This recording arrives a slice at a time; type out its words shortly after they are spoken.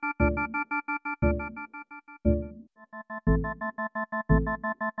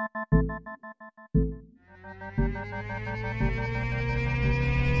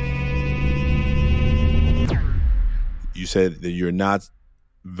you said that you're not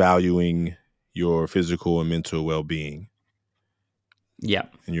valuing your physical and mental well-being. Yeah.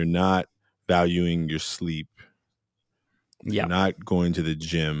 And you're not valuing your sleep. Yeah. You're not going to the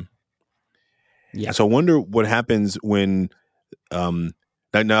gym. Yeah. And so I wonder what happens when now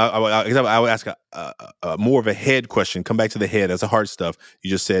I would ask a more of a head question. Come back to the head. That's the hard stuff.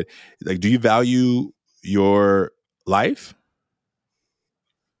 You just said, like, do you value your life?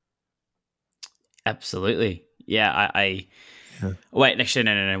 Absolutely. Yeah. I Yeah. Wait. Actually,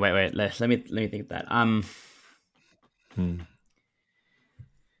 no. Wait. Let me think of that.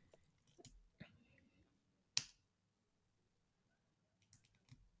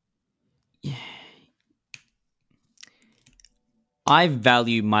 I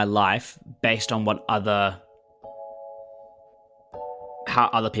value my life based on how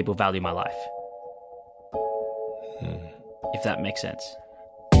other people value my life. If that makes sense.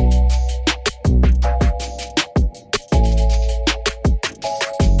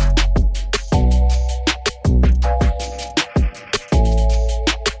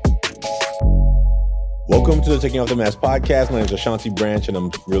 Welcome to the Taking Off the Mask podcast. My name is Ashanti Branch, and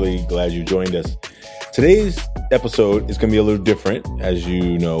I'm really glad you joined us. Today's episode is going to be a little different. As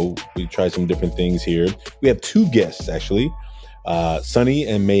you know, we tried some different things here. We have two guests, actually, Sunny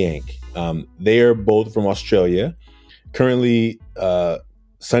and Mayank. They are both from Australia. Currently,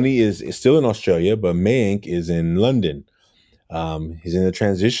 Sunny is still in Australia, but Mayank is in London. He's in a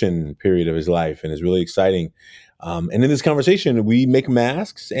transition period of his life, and it's really exciting. And in this conversation, we make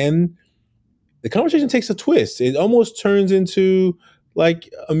masks, and the conversation takes a twist. It almost turns into like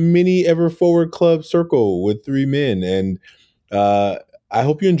a mini Ever Forward Club circle with three men. And I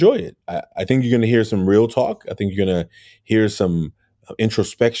hope you enjoy it. I think you're going to hear some real talk. I think you're going to hear some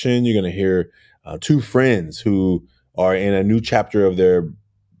introspection. You're going to hear two friends who are in a new chapter of their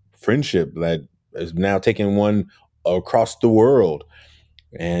friendship that is now taking one across the world.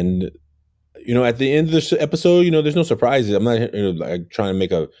 And at the end of this episode, there's no surprises. I'm not like trying to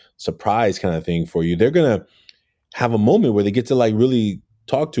make a surprise kind of thing for you. They're gonna have a moment where they get to like really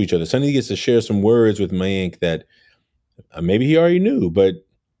talk to each other. Sunny gets to share some words with Mayank that maybe he already knew, but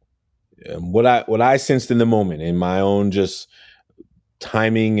what I sensed in the moment, in my own just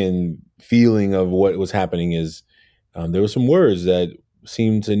timing and feeling of what was happening, is there were some words that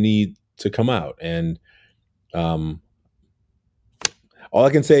seemed to need to come out, and all I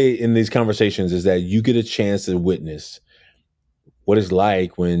can say in these conversations is that you get a chance to witness what it's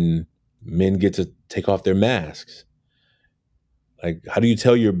like when men get to take off their masks. Like, how do you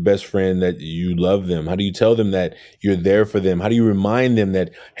tell your best friend that you love them? How do you tell them that you're there for them? How do you remind them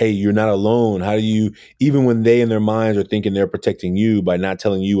that, hey, you're not alone? How do you, even when they in their minds are thinking they're protecting you by not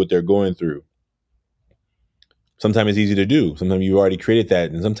telling you what they're going through? Sometimes it's easy to do. Sometimes you've already created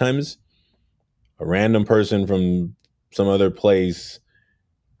that. And sometimes a random person from some other place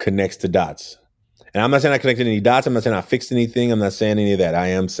connects the dots. And I'm not saying I connected any dots. I'm not saying I fixed anything. I'm not saying any of that. I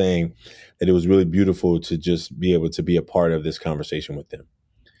am saying that it was really beautiful to just be able to be a part of this conversation with them.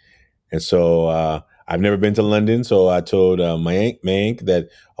 And so I've never been to London, so I told Mayank that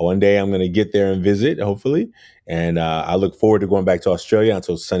one day I'm going to get there and visit, hopefully. And I look forward to going back to Australia. I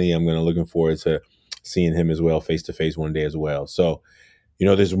told Sunny I'm looking forward to seeing him as well, face to face one day as well. So,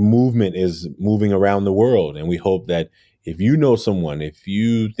 this movement is moving around the world, and we hope that if you know someone, if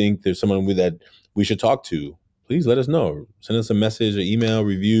you think there's someone that we should talk to, please let us know. Send us a message, an email,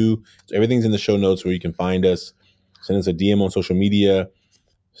 review. So everything's in the show notes where you can find us. Send us a DM on social media.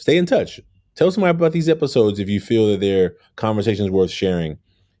 Stay in touch. Tell somebody about these episodes if you feel that they're conversations worth sharing.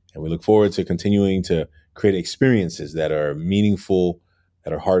 And we look forward to continuing to create experiences that are meaningful,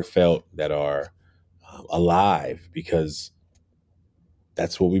 that are heartfelt, that are alive, because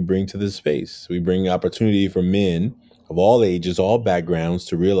that's what we bring to this space. We bring opportunity for men of all ages, all backgrounds,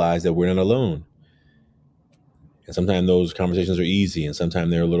 to realize that we're not alone. And sometimes those conversations are easy, and sometimes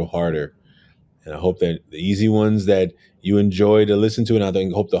they're a little harder. And I hope that the easy ones that you enjoy to listen to, and I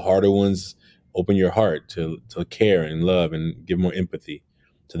hope the harder ones open your heart to care and love and give more empathy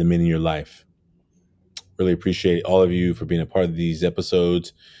to the men in your life. Really appreciate all of you for being a part of these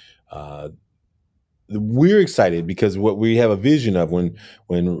episodes. We're excited because what we have a vision of when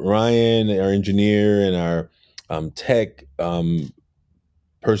Ryan, our engineer, and our tech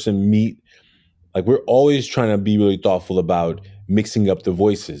person meet, like, we're always trying to be really thoughtful about mixing up the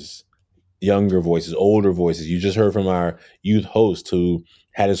voices, younger voices, older voices. You just heard from our youth host who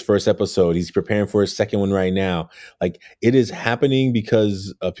had his first episode. He's preparing for his second one right now. Like, it is happening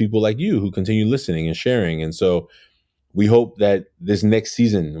because of people like you who continue listening and sharing. And so we hope that this next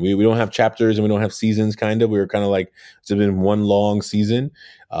season, we don't have chapters and we don't have seasons, kind of. We were kind of like, it's been one long season.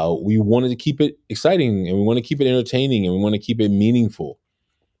 We wanted to keep it exciting, and we want to keep it entertaining, and we want to keep it meaningful.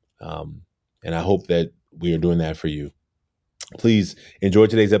 And I hope that we are doing that for you. Please enjoy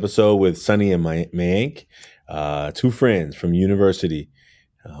today's episode with Sunny and Mayank, two friends from university,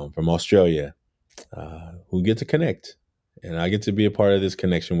 from Australia, who get to connect. And I get to be a part of this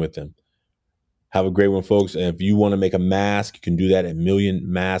connection with them. Have a great one, folks. And if you want to make a mask, you can do that at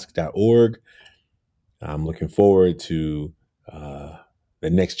millionmask.org. I'm looking forward to the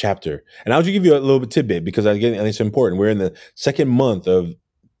next chapter. And I'll just give you a little bit tidbit because I think it's important. We're in the second month of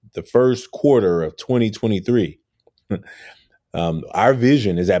the first quarter of 2023. Our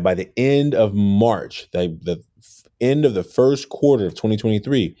vision is that by the end of March, the end of the first quarter of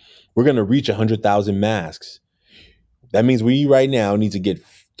 2023, we're going to reach 100,000 masks. That means we right now need to get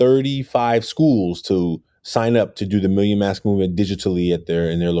 35 schools to sign up to do the Million Mask Movement digitally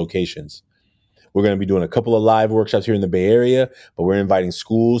in their locations. We're going to be doing a couple of live workshops here in the Bay Area, but we're inviting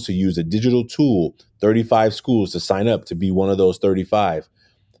schools to use a digital tool, 35 schools to sign up to be one of those 35.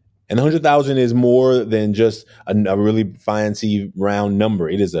 And 100,000 is more than just a really fancy round number.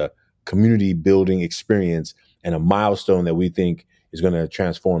 It is a community building experience and a milestone that we think is going to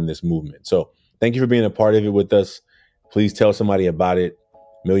transform this movement. So thank you for being a part of it with us. Please tell somebody about it.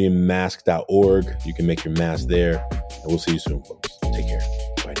 millionmask.org. You can make your mask there. And we'll see you soon, folks. Take care.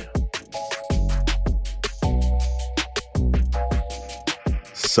 Bye now.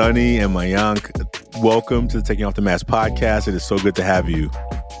 Sunny and Mayank, welcome to the Taking Off the Mask podcast. It is so good to have you.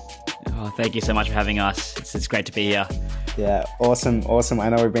 Oh, thank you so much for having us. It's great to be here. Yeah, awesome. I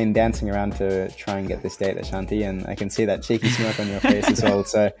know we've been dancing around to try and get this date, Ashanti, and I can see that cheeky smirk on your face as well.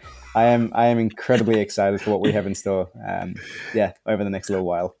 So I am incredibly excited for what we have in store. Over the next little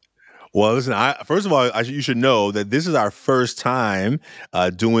while. Well, listen. First of all, you should know that this is our first time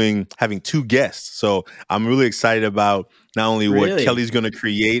having two guests. So I'm really excited about not only what Kelly's going to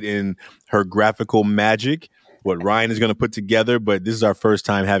create in her graphical magic, what Ryan is going to put together, but this is our first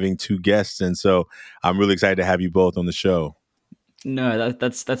time having two guests, and so I'm really excited to have you both on the show. No,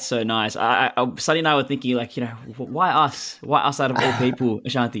 that's so nice. Sunny and I were thinking, like, why us? Why us out of all people,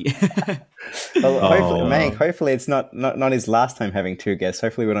 Ashanti? Well, hopefully it's not his last time having two guests.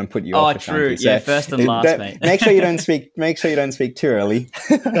 Hopefully we don't put you off. Oh, true. So, yeah, first and last, mate. Make sure you don't speak too early.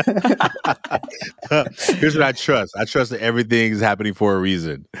 Here's what I trust. I trust that everything is happening for a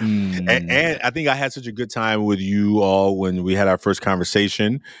reason. And I think I had such a good time with you all when we had our first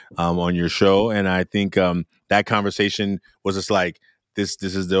conversation on your show. And I think that conversation was just like, this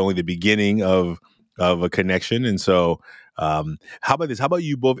is only the beginning of a connection. And so how about this? How about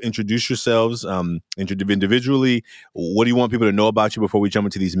you both introduce yourselves individually? What do you want people to know about you before we jump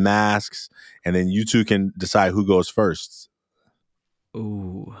into these masks? And then you two can decide who goes first.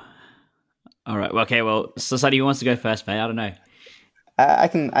 Ooh. All right. Okay. Well, so Sunny, who wants to go first, mate? I don't know. I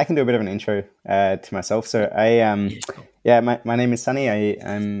can do a bit of an intro to myself. So my name is Sunny.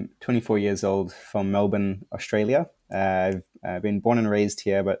 I'm 24 years old from Melbourne, Australia. I've been born and raised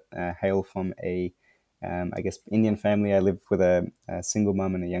here, but hail from a Indian family. I live with a single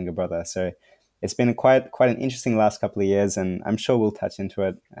mom and a younger brother. So it's been quite an interesting last couple of years, and I'm sure we'll touch into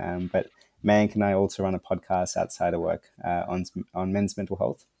it. But Mayank and I also run a podcast outside of work on men's mental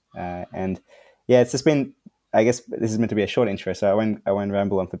health. It's just been, I guess this is meant to be a short intro, so I won't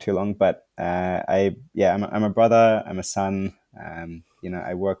ramble on for too long. But I'm a brother. I'm a son.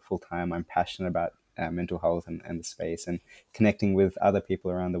 I work full time. I'm passionate about mental health and the space and connecting with other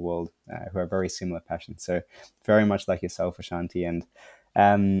people around the world who have very similar passions. So very much like yourself, Ashanti. And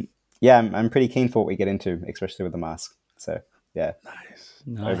I'm pretty keen for what we get into, especially with the mask. So yeah, nice.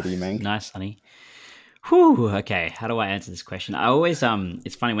 Over to you, Mayank. Nice, Sunny. Whew, okay, how do I answer this question? I always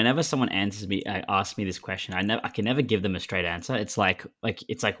it's funny whenever someone asks me this question, I can never give them a straight answer. It's like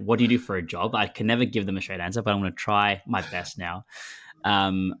what do you do for a job? I can never give them a straight answer, but I'm going to try my best now.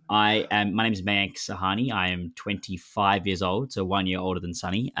 My name is Mayank Sahani. I am 25 years old, so 1 year older than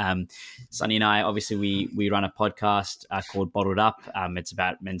Sunny. Sunny and I, obviously, we run a podcast called Bottled Up. It's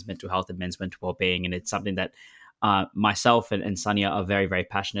about men's mental health and men's mental well-being, and it's something that myself and Sunny are very, very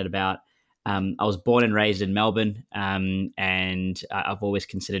passionate about. I was born and raised in Melbourne, and I've always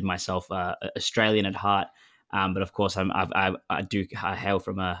considered myself Australian at heart. But of course, I hail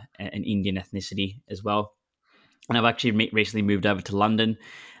from an Indian ethnicity as well. And I've actually recently moved over to London,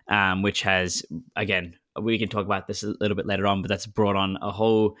 which has, again, we can talk about this a little bit later on, but that's brought on a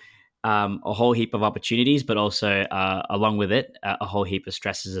whole heap of opportunities, but also along with it, a whole heap of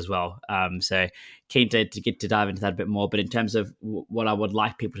stresses as well. So keen to get to dive into that a bit more. But in terms of what I would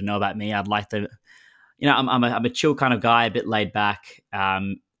like people to know about me, I'd like to, I'm a chill kind of guy, a bit laid back,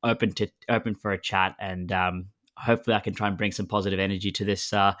 open for a chat, and hopefully I can try and bring some positive energy to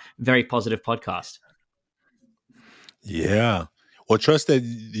this very positive podcast. Yeah. Well, trust that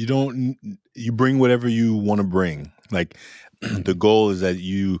you bring whatever you want to bring. Like the goal is that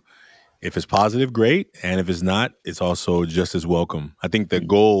if it's positive, great. And if it's not, it's also just as welcome. I think the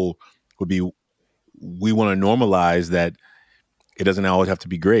goal would be, we want to normalize that it doesn't always have to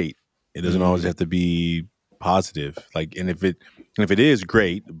be great. It doesn't always have to be positive. Like, and if it is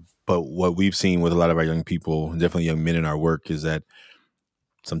great, but what we've seen with a lot of our young people, definitely young men in our work, is that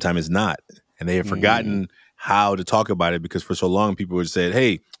sometimes it's not. And they have forgotten how to talk about it, because for so long people would say,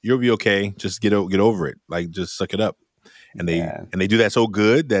 "Hey, you'll be okay. Just get over it. Like, just suck it up." And they do that so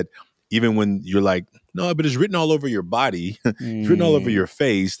good that even when you're like, "No, but it's written all over your body, it's written all over your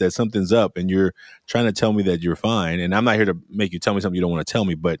face that something's up," and you're trying to tell me that you're fine. And I'm not here to make you tell me something you don't want to tell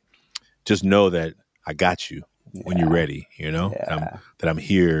me, but just know that I got you when you're ready. That I'm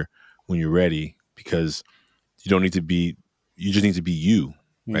here when you're ready, because you don't need to be. You just need to be you.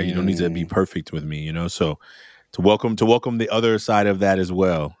 Right, you don't need to be perfect with me, So to welcome the other side of that as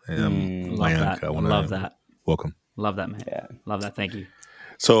well. Love that. Welcome. Love that, man. Yeah. Love that. Thank you.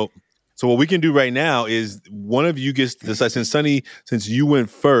 So what we can do right now is one of you gets to decide. Since Sunny, since you went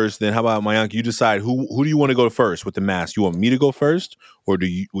first, then how about Mayank? You decide who do you want to go first with the mask? You want me to go first, or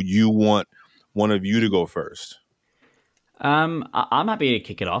would you want one of you to go first? I'm happy to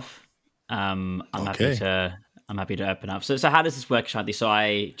kick it off. I'm happy to open up. So how does this work, Shanti? So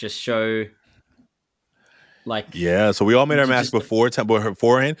I just show, so we all made our mask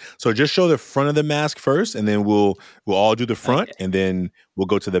beforehand. So just show the front of the mask first, and then we'll all do the front, and then we'll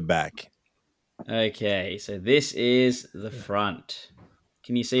go to the back. Okay, so this is the front.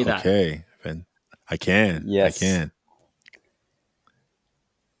 Can you see that? Okay, I can. Yes, I can.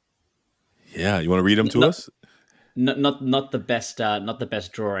 Yeah, you want to read them to us? Not the best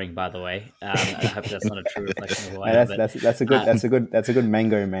drawing, by the way. I hope that's not a true reflection of who I am. That's a good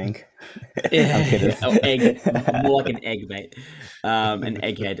mango mank. Egg, more like an egg, mate. An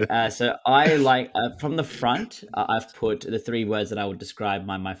egghead. So I like from the front. I've put the three words that I would describe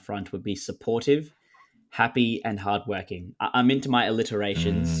my front would be: supportive, happy, and hardworking. I'm into my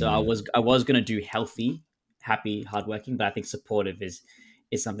alliterations, so I was going to do healthy, happy, hardworking, but I think supportive is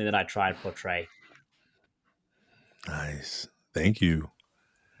something that I try and portray. Nice. Thank you.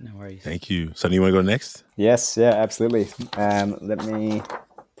 No worries. Thank you. Sonny, you want to go next? Yes. Yeah, absolutely. Let me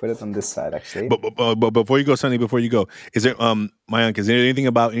put it on this side, actually. But before you go, Sonny, is there, Mayank, is there anything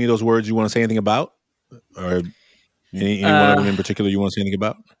about any of those words you want to say anything about? Or any one of them in particular you want to say anything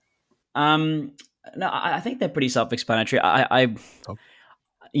about? No, I think they're pretty self-explanatory. I'm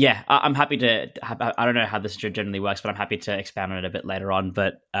happy to. I don't know how this generally works, but I'm happy to expand on it a bit later on.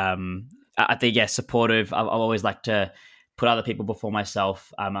 But I think supportive. I always like to put other people before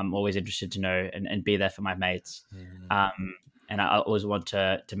myself. I'm always interested to know and be there for my mates. And I always want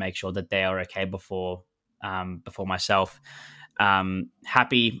to make sure that they are okay before myself.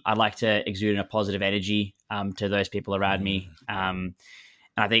 Happy. I like to exude a positive energy to those people around me. And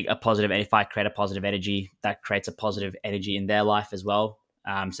I think if I create a positive energy, that creates a positive energy in their life as well.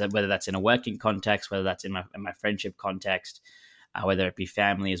 So whether that's in a working context, whether that's in my friendship context, whether it be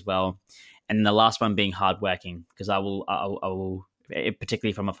family as well. And the last one being hardworking, because I will,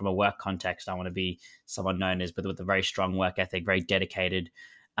 particularly from a work context, I want to be someone known as with a very strong work ethic, very dedicated.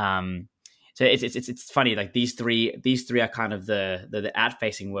 So it's funny, like these three are kind of the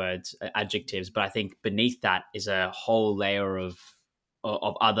ad-facing words, adjectives, but I think beneath that is a whole layer of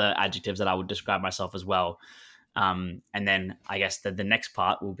other adjectives that I would describe myself as well. And then I guess the next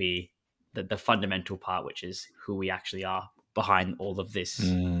part will be the fundamental part, which is who we actually are behind all of this,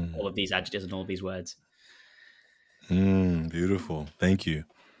 all of these adjectives and all of these words. Beautiful. Thank you.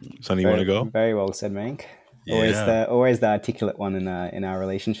 Sonny, you want to go? Very well said, Mank. Yeah. Always the articulate one in our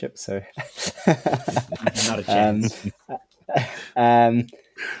relationship. So not a chance.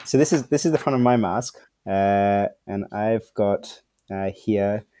 So this is the front of my mask, and I've got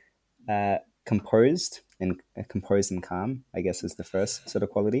here composed and calm, I guess, is the first sort of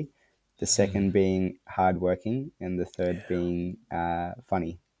quality. The second being hardworking, and the third being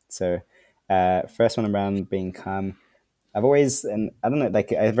funny. So first one around being calm. I've always, and I don't know, like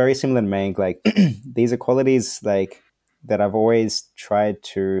very similar to Mank, like these are qualities like that I've always tried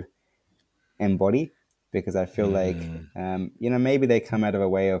to embody, because I feel like, maybe they come out of a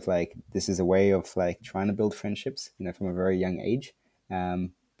way of like, this is a way of like trying to build friendships, from a very young age. And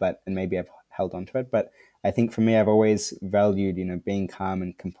maybe I've held on to it. But I think for me, I've always valued, being calm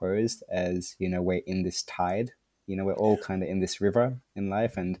and composed as, we're in this tide, we're all kind of in this river in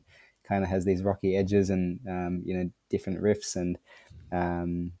life, and kind of has these rocky edges and different riffs and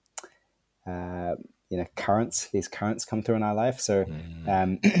currents. These currents come through in our life. So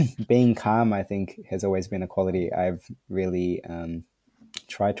being calm, I think, has always been a quality I've really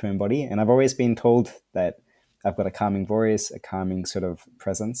tried to embody. And I've always been told that I've got a calming voice, a calming sort of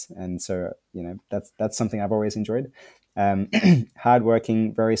presence. And so, that's something I've always enjoyed.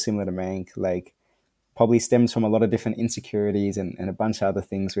 Hardworking, very similar to Mank, like probably stems from a lot of different insecurities and a bunch of other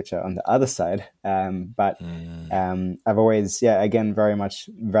things which are on the other side. But I've always, again, very much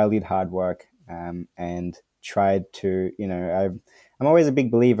valued hard work and tried to, I'm always a big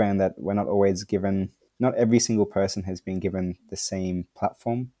believer in that we're not always given, not every single person has been given the same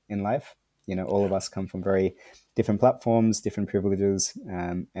platform in life. All of us come from very different platforms, different privileges.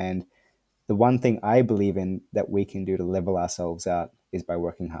 And the one thing I believe in that we can do to level ourselves out is by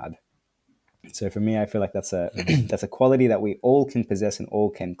working hard. So for me, I feel like that's a quality that we all can possess and all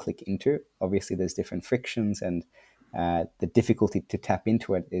can click into. Obviously, there's different frictions and the difficulty to tap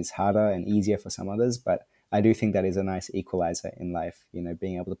into it is harder and easier for some others. But I do think that is a nice equalizer in life,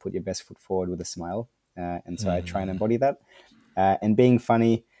 being able to put your best foot forward with a smile. And so I try and embody that. And being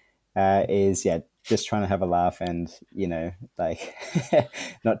funny is, just trying to have a laugh and,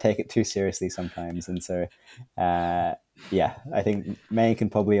 not take it too seriously sometimes. And so, I think May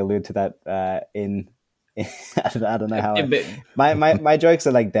can probably allude to that I don't know how my jokes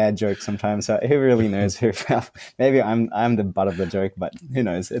are like dad jokes sometimes, so who really knows who maybe I'm the butt of the joke, but who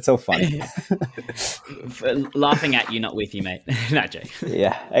knows, it's all fun. Laughing at you, not with you, mate. No joke.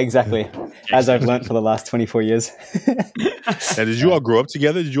 Yeah, exactly, as I've learned for the last 24 years. Now, did you all grow up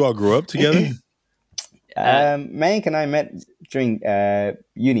together? Mank and I met during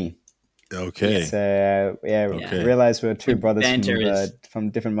uni. Okay. So realized we were two brothers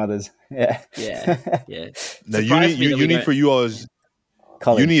from different mothers. Yeah. Now uni for you all is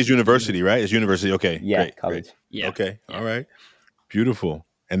college. Uni is university, right? It's university. Okay. Yeah, great, college. Great. Yeah. Okay. Yeah. All right. Beautiful.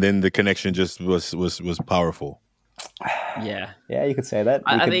 And then the connection just was powerful. Yeah, you could say that.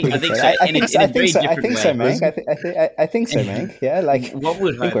 I think so. I think so, Mank. I think so, Mank. Yeah, like what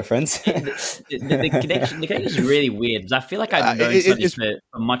would I think we're friends. the connection is really weird because I feel like I've known Sonny for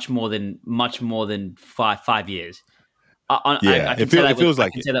much more than 5 years. It feels like I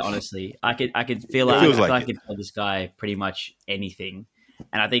can say that honestly. I could feel like I could tell this guy pretty much anything.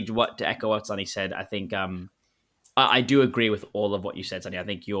 And I think to echo what Sonny said, I think I do agree with all of what you said, Sonny. I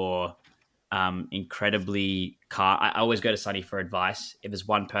think you're incredibly calm. I always go to Sonny for advice. If there's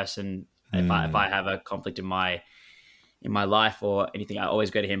one person, if I have a conflict in my life or anything, I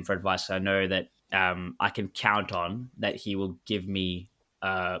always go to him for advice. So I know that I can count on that he will give me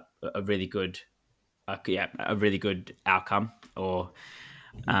a really good outcome. Or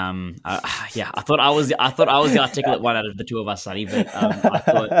I thought I was the articulate one out of the two of us, Sonny. But I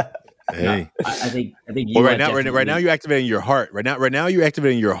thought. Hey, no, I think you. Well, right now, you're activating your heart. Right now, you're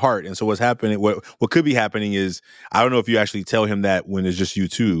activating your heart. And so, what's happening? What could be happening is, I don't know if you actually tell him that when it's just you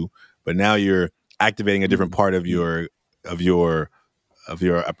two, but now you're activating a different part of your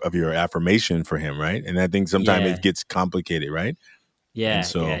affirmation for him, right? And I think sometimes it gets complicated, right? Yeah.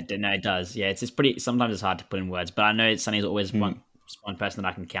 No, it does. Yeah, it's pretty. Sometimes it's hard to put in words, but I know Sonny's always one person that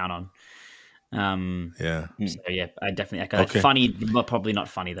I can count on. So I definitely echo that. Funny, but probably not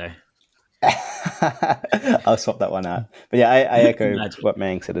funny though. I'll swap that one out. But I echo what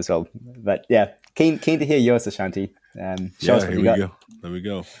Mank said as well. But keen to hear yours, Ashanti. Show us what you got. There we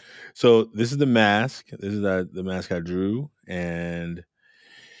go. So this is the mask. This is the mask I drew, and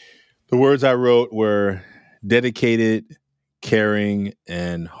the words I wrote were dedicated, caring,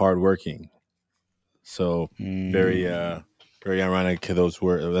 and hardworking. So very ironic. Those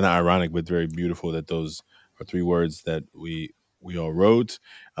words, not ironic, but very beautiful that those are three words that we all wrote.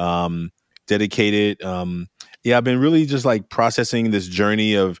 Dedicated. I've been really just like processing this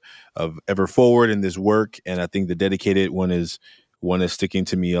journey of Ever Forward and this work, and I think the dedicated one is sticking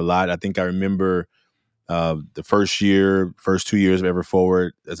to me a lot. I think I remember the first 2 years of Ever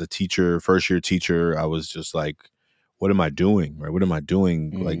Forward as a teacher, first year teacher. I was just like, what am I doing? Right? What am I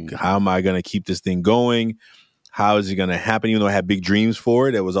doing? Like, how am I going to keep this thing going? How is it going to happen? Even though I had big dreams for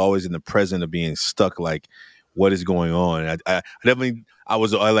it, it was always in the present of being stuck. Like, what is going on? I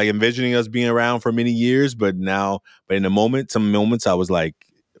was like envisioning us being around for many years, but in some moments I was like,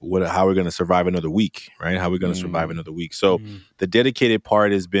 how are we going to survive another week? Right? How are we going to survive another week? So the dedicated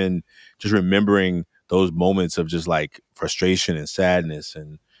part has been just remembering those moments of just like frustration and sadness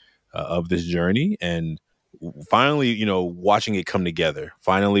and of this journey. And finally, watching it come together,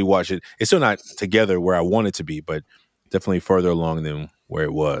 watch it. It's still not together where I want it to be, but definitely further along than where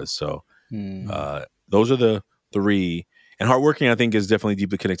it was. So those are the three. And hardworking, I think, is definitely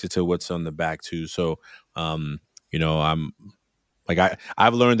deeply connected to what's on the back too. So, I'm like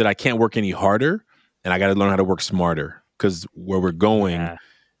I've learned that I can't work any harder, and I got to learn how to work smarter because where we're going, Yeah.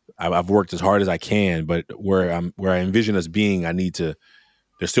 I've worked as hard as I can, but where I envision us being, there's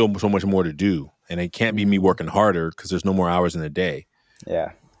still so much more to do, and it can't be me working harder because there's no more hours in the day.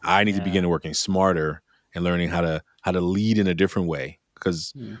 Yeah. I need to begin working smarter and learning how to lead in a different way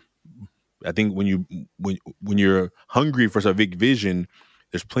because I think when you're hungry for some big vision,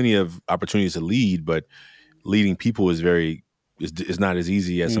 there's plenty of opportunities to lead, but leading people is not as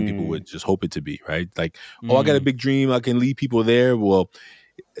easy as some people would just hope it to be, right? Like, oh, I got a big dream, I can lead people there. Well,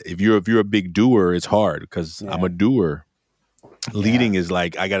 if you're a big doer, it's hard because I'm a doer. Leading is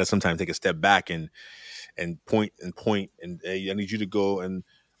like I got to sometimes take a step back and point and hey, I need you to go and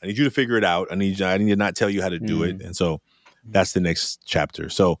I need you to figure it out. I need to not tell you how to do it. And so that's the next chapter.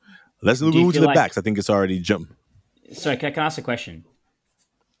 So let's move to the backs. I think it's already jumped. Sorry, can I ask a question?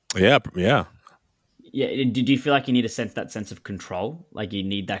 Yeah. Yeah. Did you feel like you need that sense of control? Like you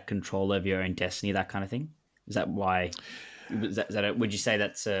need that control over your own destiny, that kind of thing? Is that why? Would you say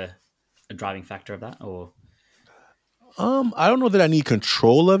that's a driving factor of that, or? I don't know that I need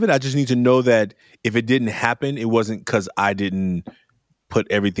control of it. I just need to know that if it didn't happen, it wasn't because I didn't put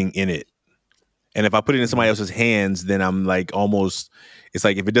everything in it. And if I put it in somebody else's hands, then I'm like it's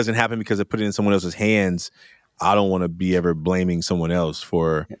like if it doesn't happen because I put it in someone else's hands, I don't want to be ever blaming someone else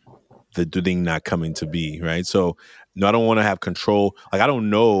for the thing not coming to be, right? So no, I don't want to have control. Like I don't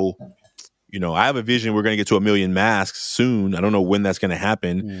know, I have a vision. We're going to get to 1 million masks soon. I don't know when that's going to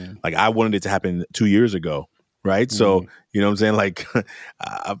happen. Like I wanted it to happen 2 years ago. Right. So, you know what I'm saying? Like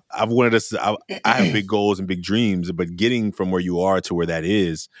I've wanted us I have big goals and big dreams, but getting from where you are to where that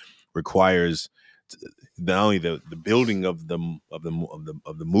is requires not only the building of the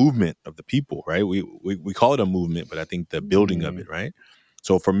movement of the people. Right. We call it a movement, but I think the building of it. Right.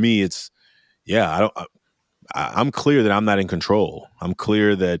 So for me, it's I'm clear that I'm not in control. I'm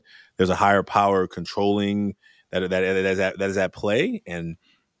clear that there's a higher power controlling that is at play. And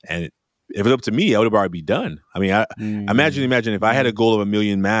if it's up to me, I would have already be done. I mean, imagine if I had a goal of 1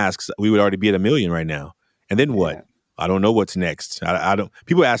 million masks, we would already be at 1 million right now. And then what? Yeah. I don't know what's next. I don't.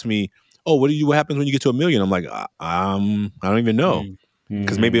 People ask me, "Oh, what happens when you get to 1 million?" I'm like, I don't even know,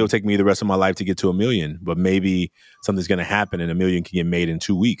 because maybe it'll take me the rest of my life to get to 1 million, but maybe something's going to happen and 1 million can get made in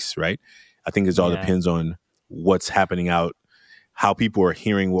 2 weeks, right? I think it all depends on what's happening out, how people are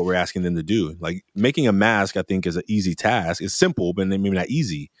hearing what we're asking them to do. Like making a mask, I think is an easy task. It's simple, but maybe not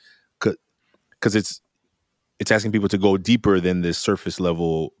easy. Because it's asking people to go deeper than this surface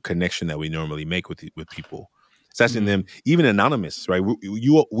level connection that we normally make with people. It's asking them, even anonymous, right?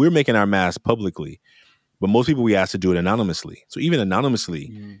 We're making our mask publicly, but most people we ask to do it anonymously. So even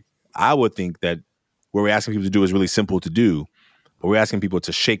anonymously, I would think that what we're asking people to do is really simple to do, but we're asking people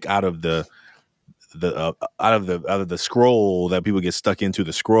to shake out of the scroll that people get stuck into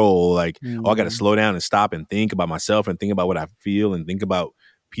the scroll. Like, I got to slow down and stop and think about myself and think about what I feel and think about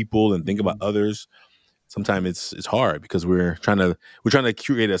people and think about others. Sometimes it's hard because we're trying to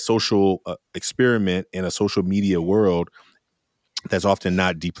create a social experiment in a social media world that's often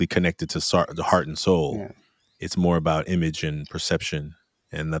not deeply connected to the heart and soul. Yeah. It's more about image and perception,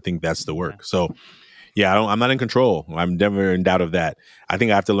 and I think that's the work. So, I'm not in control. I'm never in doubt of that. I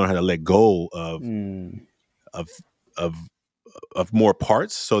think I have to learn how to let go of more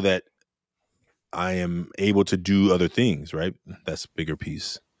parts so that I am able to do other things. Right, that's a bigger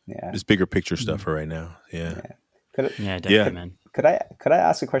piece. Yeah, it's bigger picture stuff for right now. Yeah. Definitely, man. Could I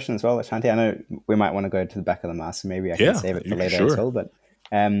ask a question as well, Ashanti? I know we might want to go to the back of the mask, so maybe I can save it for later as well. But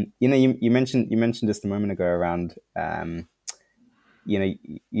you mentioned just a moment ago around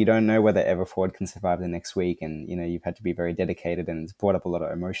you don't know whether Everforward can survive the next week, and you've had to be very dedicated, and it's brought up a lot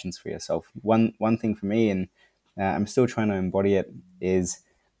of emotions for yourself. One thing for me, and I'm still trying to embody it, is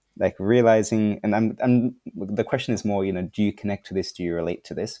like realizing, and the question is more, do you connect to this? Do you relate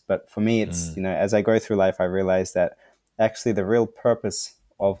to this? But for me, it's, as I go through life, I realize that actually the real purpose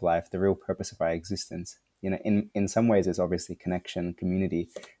of life, the real purpose of our existence, in some ways is obviously connection, community,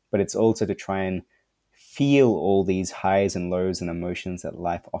 but it's also to try and feel all these highs and lows and emotions that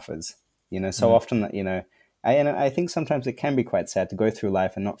life offers. So often that, I think sometimes it can be quite sad to go through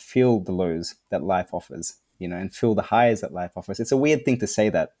life and not feel the lows that life offers, and feel the highs that life offers. It's a weird thing to say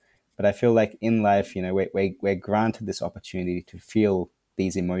that, but I feel like in life, we're granted this opportunity to feel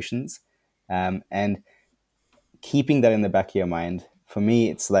these emotions, and keeping that in the back of your mind. For me,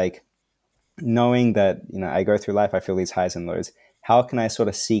 it's like knowing that, I go through life, I feel these highs and lows. How can I sort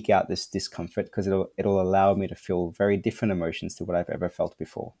of seek out this discomfort? Because it'll allow me to feel very different emotions to what I've ever felt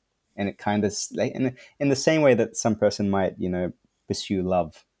before. and it kind of in the same way that some person might, pursue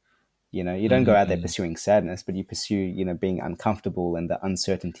love. You don't go out there pursuing sadness, but you pursue, being uncomfortable and the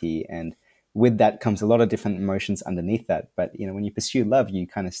uncertainty. And with that comes a lot of different emotions underneath that. But, when you pursue love, you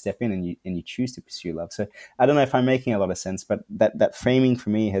kind of step in and you choose to pursue love. So I don't know if I'm making a lot of sense, but that framing for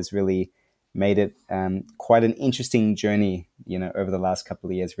me has really made it quite an interesting journey, over the last couple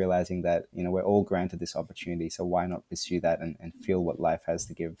of years, realizing that, we're all granted this opportunity. So why not pursue that and feel what life has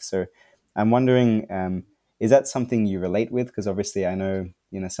to give? So I'm wondering, is that something you relate with? Because obviously I know,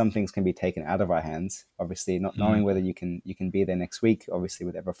 some things can be taken out of our hands. Obviously, not knowing whether you can be there next week, obviously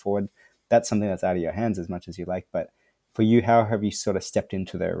with Ever Forward, that's something that's out of your hands as much as you like. But for you, how have you sort of stepped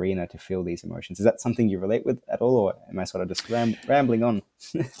into the arena to feel these emotions? Is that something you relate with at all, or am I sort of just rambling on?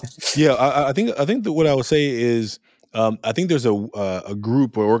 Yeah, I think that what I would say is, I think there's a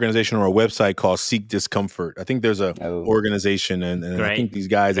group or organization or a website called Seek Discomfort. I think there's a organization, and I think these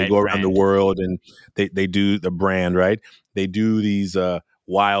guys, they go around the world and they do the brand, right? They do these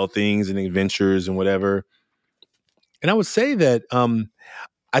wild things and adventures and whatever. And I would say that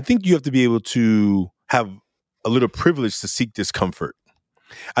I think you have to be able to have a little privilege to seek discomfort.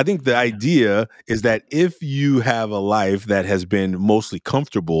 I think the idea is that if you have a life that has been mostly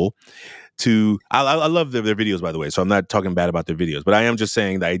comfortable, I love their videos, by the way, so I'm not talking bad about their videos, but I am just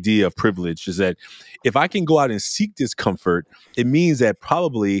saying the idea of privilege is that if I can go out and seek discomfort, it means that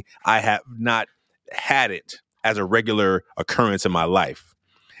probably I have not had it as a regular occurrence in my life.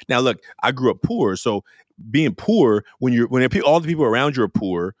 Now, look, I grew up poor, so being poor, when all the people around you are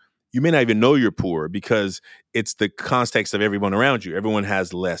poor, you may not even know you're poor because it's the context of everyone around you. Everyone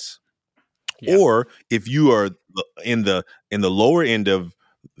has less. Yep. Or if you are in the lower end of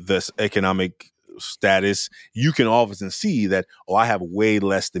this economic status, you can all of a sudden see that, I have way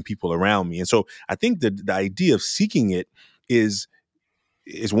less than people around me. And so I think the idea of seeking it is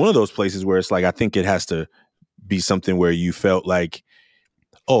one of those places where it's like, I think it has to be something where you felt like,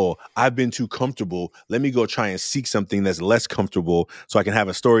 I've been too comfortable. Let me go try and seek something that's less comfortable so I can have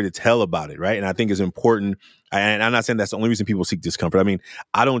a story to tell about it, right? And I think it's important. And I'm not saying that's the only reason people seek discomfort. I mean,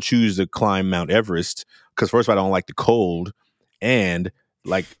 I don't choose to climb Mount Everest because first of all, I don't like the cold, and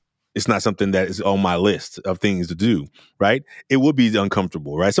like it's not something that is on my list of things to do, right? It would be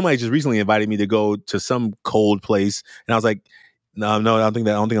uncomfortable, right? Somebody just recently invited me to go to some cold place, and I was like, no, I don't think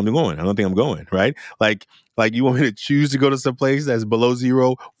I'm going. I don't think I'm going, right? Like you want me to choose to go to some place that's below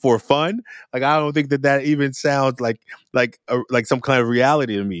zero for fun? Like I don't think that even sounds like some kind of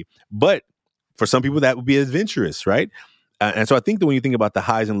reality to me. But for some people, that would be adventurous, right? And so I think that when you think about the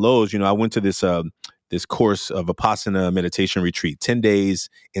highs and lows, I went to this course of Vipassana meditation retreat, 10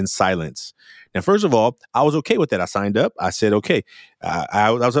 days in silence. Now, first of all, I was okay with that. I signed up. I said, okay. I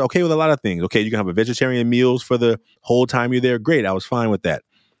was okay with a lot of things. Okay, you can have a vegetarian meals for the whole time you're there. Great. I was fine with that.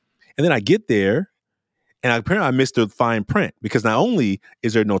 And then I get there, and apparently I missed the fine print because not only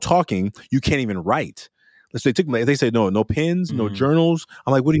is there no talking, you can't even write. So they said, no pens, no journals.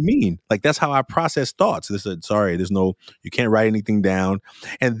 I'm like, what do you mean? Like, that's how I process thoughts. They said, sorry, you can't write anything down.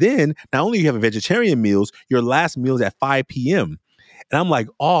 And then not only you have a vegetarian meals, your last meal is at 5 p.m. And I'm like,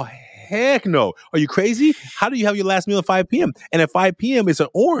 oh, heck no. Are you crazy? How do you have your last meal at 5 p.m.? And at 5 p.m. it's an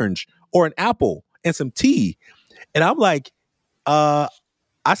orange or an apple and some tea. And I'm like,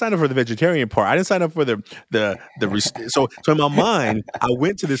 I signed up for the vegetarian part. I didn't sign up for so in my mind, I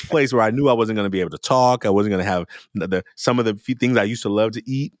went to this place where I knew I wasn't going to be able to talk. I wasn't going to have some of the few things I used to love to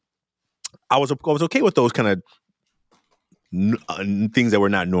eat. I was okay with those kind of things that were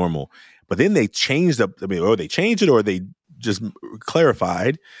not normal. But then they changed or they changed it, or they just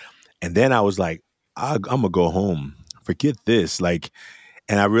clarified. And then I was like, I'm gonna go home. Forget this. And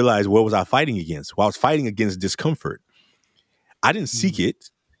I realized, what was I fighting against? Well, I was fighting against discomfort. I didn't seek it,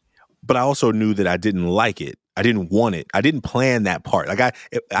 but I also knew that I didn't like it. I didn't want it. I didn't plan that part. Like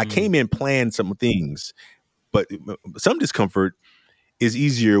I came in, planned some things, but some discomfort is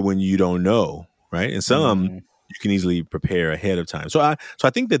easier when you don't know, right? And some you can easily prepare ahead of time. So I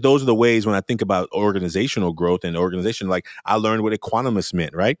think that those are the ways when I think about organizational growth and organization. Like I learned what equanimous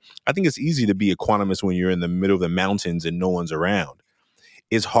meant, right? I think it's easy to be equanimous when you're in the middle of the mountains and no one's around.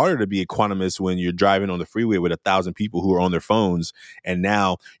 It's harder to be equanimous when you're driving on the freeway with 1,000 people who are on their phones, and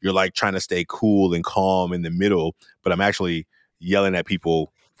now you're like trying to stay cool and calm in the middle, but I'm actually yelling at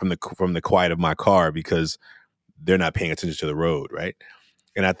people from the quiet of my car because they're not paying attention to the road, right?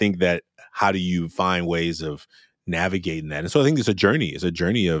 And I think that how do you find ways of navigating that? And so I think it's a journey. It's a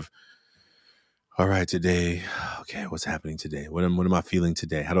journey of, all right, today, okay, what's happening today? What am I feeling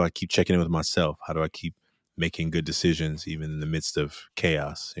today? How do I keep checking in with myself? How do I keep making good decisions even in the midst of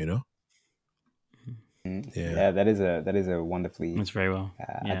chaos, Yeah. Yeah, that is a wonderfully That's very well.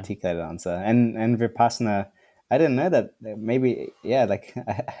 Yeah. articulated answer. And Vipassana, I didn't know that. Maybe yeah, like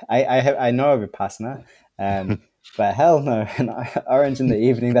I know of Vipassana, but hell no, an orange in the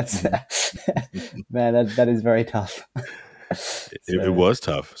evening. That's man, that is very tough. It So was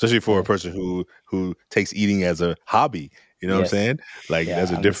tough, especially for a yeah, person who takes eating as a hobby. You know what I'm yes, saying? Like yeah,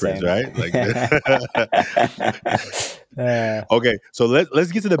 that's a I'm the difference, same. right? Like uh, okay, so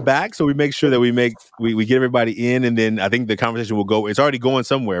let's get to the back so we make sure that we get everybody in, and then I think the conversation will go. It's already going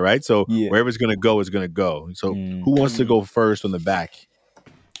somewhere, right? So yeah, wherever it's going to go is going to go. So who mm. wants to go first on the back?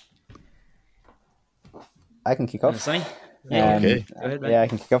 I can kick off. Sonny? Yeah. Okay. Go ahead, mate. Yeah, I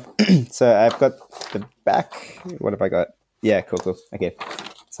can kick off. So I've got the back. What have I got? Yeah, cool. Okay.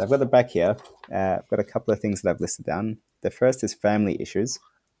 So I've got the back here. I've got a couple of things that I've listed down. The first is family issues.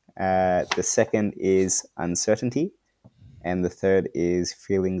 The second is uncertainty. And the third is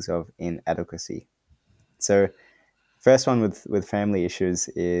feelings of inadequacy. So first one with family issues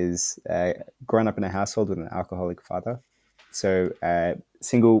is growing up in a household with an alcoholic father. So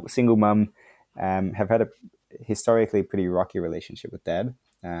single mum, have had a historically pretty rocky relationship with dad.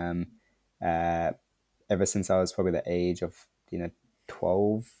 Um, uh, Ever since I was probably the age of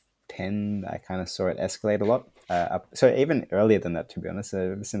 12, 10, I kind of saw it escalate a lot. So even earlier than that, to be honest,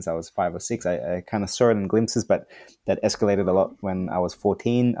 ever since I was 5 or 6, I kind of saw it in glimpses, but that escalated a lot when I was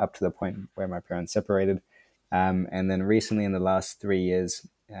 14, up to the point where my parents separated. And then recently, in the last 3 years,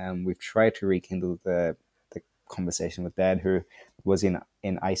 we've tried to rekindle the conversation with dad, who was in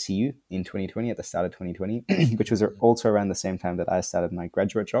ICU in 2020, at the start of 2020, which was also around the same time that I started my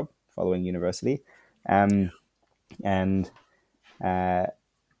graduate job following university. Um, and uh,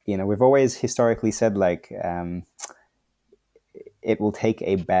 we've always historically said, like, it will take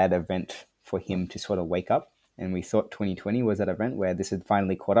a bad event for him to sort of wake up. And we thought 2020 was that event where this had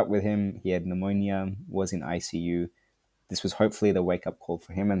finally caught up with him. He had pneumonia, was in ICU. This was hopefully the wake up call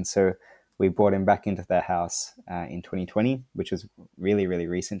for him. And so we brought him back into the house in 2020, which was really, really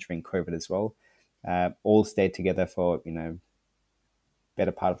recent, during COVID as well. All stayed together for,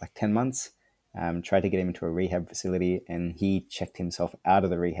 better part of like 10 months. Tried to get him into a rehab facility, and he checked himself out of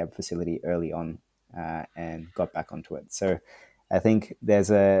the rehab facility early on, and got back onto it. So I think there's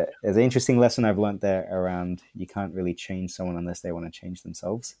an interesting lesson I've learned there around, you can't really change someone unless they want to change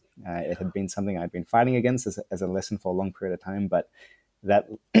themselves. It had been something I'd been fighting against as a lesson for a long period of time, but that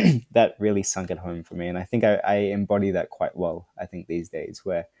that really sunk at home for me, and I think I embody that quite well. I think these days,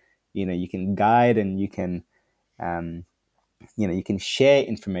 where you can guide, and um, you can share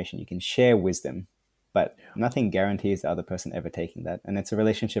information, you can share wisdom, but nothing guarantees the other person ever taking that. And it's a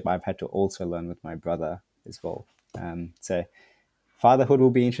relationship I've had to also learn with my brother as well. So fatherhood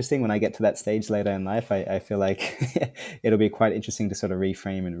will be interesting when I get to that stage later in life. I feel like it'll be quite interesting to sort of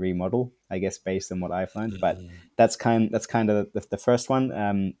reframe and remodel, I guess, based on what I've learned. But that's kind of the first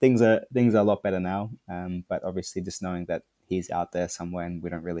one. Things are a lot better now, but obviously just knowing that he's out there somewhere and we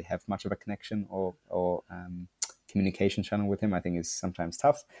don't really have much of a connection or communication channel with him, I think, is sometimes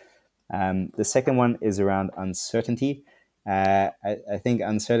tough. The second one is around uncertainty. I think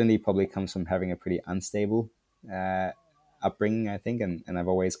uncertainty probably comes from having a pretty unstable upbringing, I think, and I've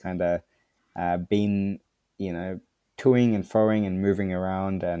always kind of been, toing and froing and moving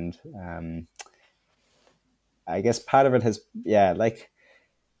around, and I guess part of it has,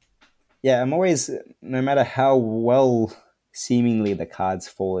 I'm always, no matter how well seemingly the cards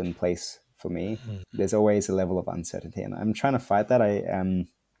fall in place for me, there's always a level of uncertainty, and I'm trying to fight that. I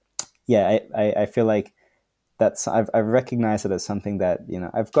feel like I've recognized it as something that,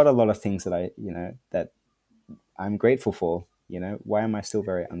 I've got a lot of things that that I'm grateful for. Why am I still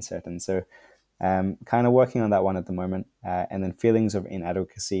very uncertain? So kind of working on that one at the moment. And then feelings of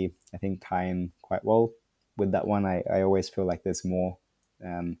inadequacy, I think, tie in quite well with that one. I always feel like there's more.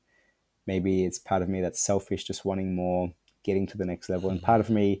 Maybe it's part of me that's selfish, just wanting more, getting to the next level. And part of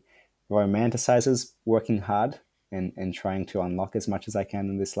me romanticizes working hard and trying to unlock as much as I can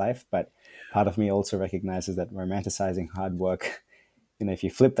in this life. But part of me also recognizes that romanticizing hard work, if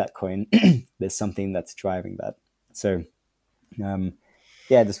you flip that coin, there's something that's driving that. So,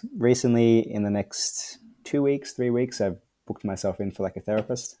 just recently, in the next 2 weeks, 3 weeks, I've booked myself in for like a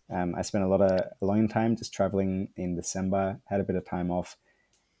therapist. I spent a lot of alone time just traveling in December, had a bit of time off,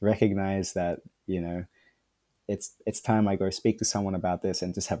 recognized that, it's time I go speak to someone about this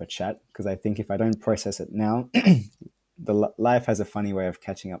and just have a chat. Because I think if I don't process it now, life has a funny way of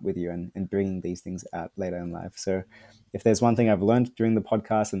catching up with you and bringing these things out later in life. So if there's one thing I've learned during the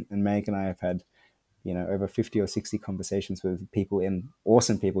podcast, and Meg and I have had, over 50 or 60 conversations with people, in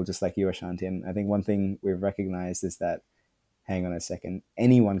awesome people just like you, Ashanti. And I think one thing we've recognized is that hang on a second,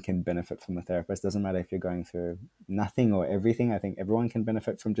 anyone can benefit from a therapist. Doesn't matter if you're going through nothing or everything. I think everyone can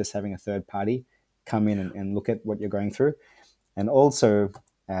benefit from just having a third party come in and look at what you're going through. And also,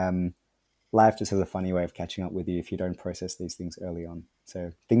 life just has a funny way of catching up with you if you don't process these things early on.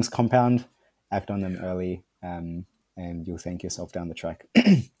 So things compound, act on them early, and you'll thank yourself down the track.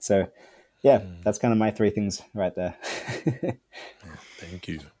 So yeah, that's kind of my 3 things right there. Thank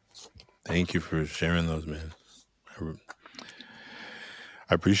you. Thank you for sharing those, man.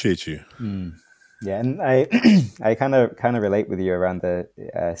 I appreciate you. Yeah, and I I kind of relate with you around the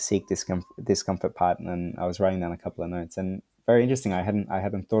seek discomfort part, and I was writing down a couple of notes, and very interesting. I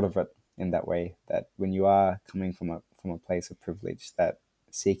hadn't thought of it in that way, that when you are coming from a place of privilege, that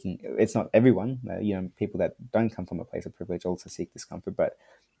seeking, it's not everyone, people that don't come from a place of privilege also seek discomfort, but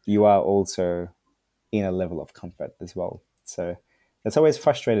you are also in a level of comfort as well. So that's always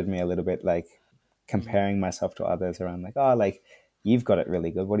frustrated me a little bit, like comparing myself to others around, like, oh, like, you've got it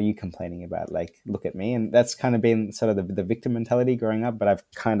really good, what are you complaining about, like, look at me. And that's kind of been sort of the victim mentality growing up, but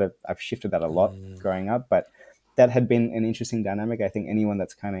I've shifted that a lot growing up. But that had been an interesting dynamic. I think anyone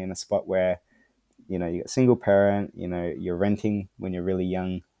that's kind of in a spot where, you're a single parent, you're renting when you're really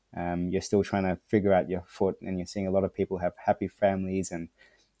young, you're still trying to figure out your foot, and you're seeing a lot of people have happy families and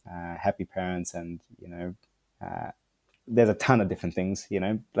happy parents, and there's a ton of different things,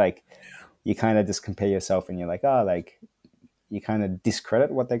 like, you kind of just compare yourself, and you're like, oh, like, you kind of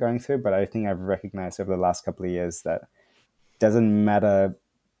discredit what they're going through. But I think I've recognized over the last couple of years that doesn't matter,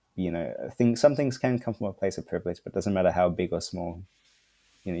 some things can come from a place of privilege, but it doesn't matter how big or small,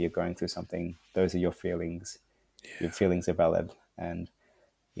 you're going through something. Those are your feelings. Your feelings are valid. And,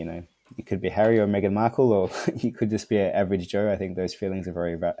 you could be Harry or Meghan Markle, or you could just be an average Joe. I think those feelings are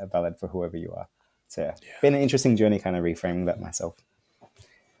very valid for whoever you are. So yeah, been an interesting journey kind of reframing that myself.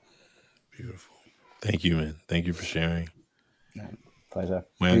 Beautiful. Thank you, man. Thank you for sharing. Pleasure.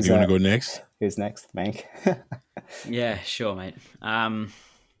 Man, do you want to go next? Who's next, Mank? Yeah, sure, mate.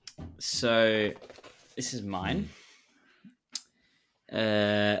 So this is mine.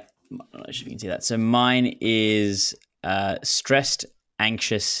 I'm not sure if you can see that. So mine is stressed,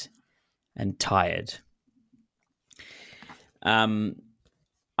 anxious, and tired.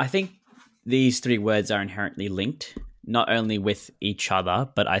 I think these 3 words are inherently linked, not only with each other,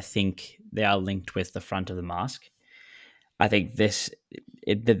 but I think they are linked with the front of the mask. I think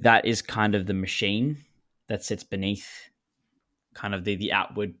that is kind of the machine that sits beneath kind of the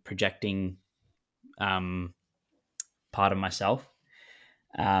outward projecting part of myself.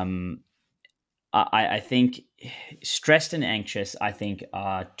 I think stressed and anxious, I think,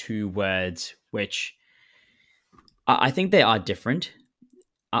 are 2 words which I think they are different.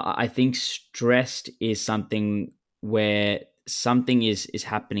 I think stressed is something where something is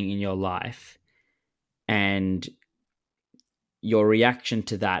happening in your life, and your reaction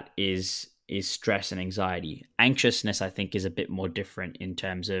to that is stress and anxiety. Anxiousness, I think, is a bit more different in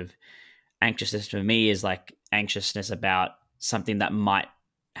terms of anxiousness for me is like anxiousness about something that might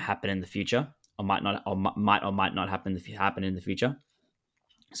happen in the future, or might not happen in the future.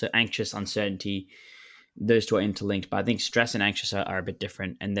 So anxious, uncertainty, those 2 are interlinked. But I think stress and anxious are a bit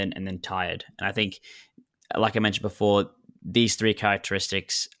different, and then tired. And I think, like I mentioned before, these 3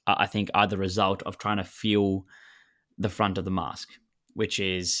 characteristics, I think, are the result of trying to fuel the front of the mask, which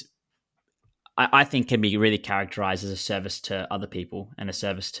is, I think, can be really characterized as a service to other people and a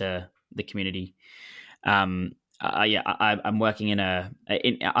service to the community. I'm working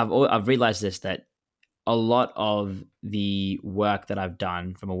I've realized this, that a lot of the work that I've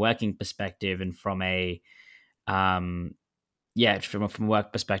done from a working perspective and from a from a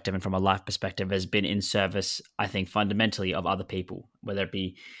work perspective and from a life perspective has been in service, I think, fundamentally of other people, whether it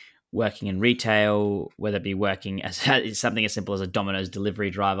be working in retail, whether it be working as something as simple as a Domino's delivery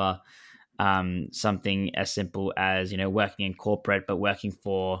driver, something as simple as, working in corporate, but working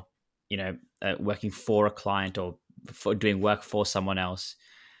for a client, or for doing work for someone else.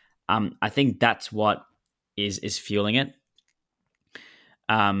 I think that's what is fueling it.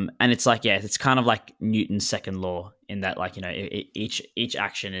 And it's like, it's kind of like Newton's second law, in that, like, each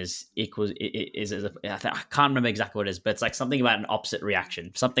action is equals. I can't remember exactly what it is, but it's like something about an opposite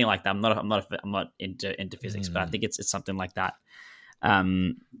reaction, something like that. I'm not into physics, but I think it's something like that.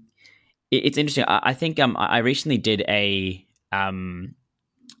 It's interesting. I think I recently did a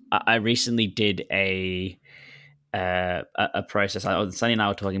process. Sunny and I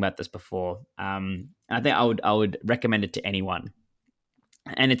were talking about this before. I think I would recommend it to anyone.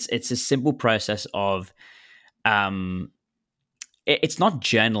 And it's a simple process of, it's not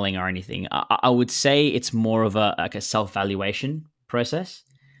journaling or anything. I would say it's more of a self-valuation process.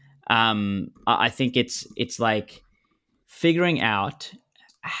 I think it's like figuring out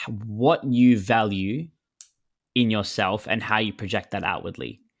what you value in yourself and how you project that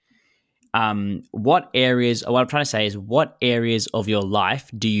outwardly. What I'm trying to say is, what areas of your life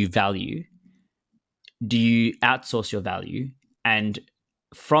do you value? Do you outsource your value? And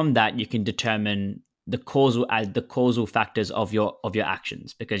from that, you can determine the causal factors of your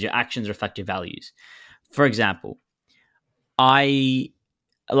actions, because your actions reflect your values. For example,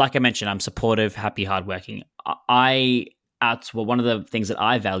 like I mentioned, I'm supportive, happy, hardworking. One of the things that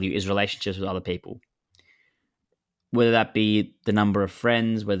I value is relationships with other people, whether that be the number of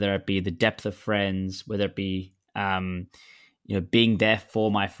friends, whether it be the depth of friends, whether it be being there for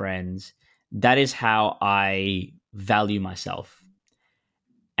my friends. That is how I value myself,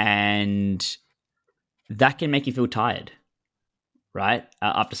 and that can make you feel tired, right?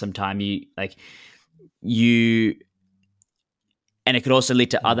 After some time, and it could also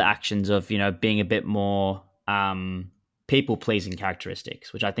lead to other actions of being a bit more people pleasing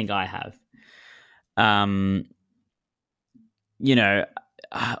characteristics, which I think I have.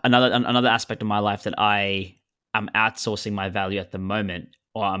 Another aspect of my life that I am outsourcing my value at the moment,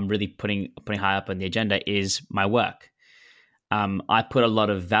 or I'm really putting high up on the agenda, is my work. I put a lot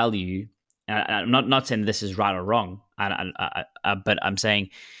of value, and I'm not saying this is right or wrong, but I'm saying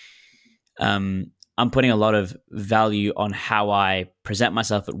I'm putting a lot of value on how I present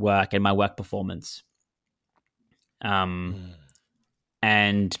myself at work and my work performance. And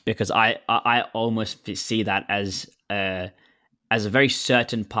because I almost see that as a very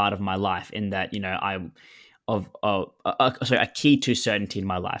certain part of my life, in that I'm a key to certainty in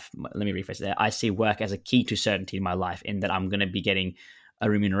my life. Let me rephrase that. I see work as a key to certainty in my life, in that I'm going to be getting a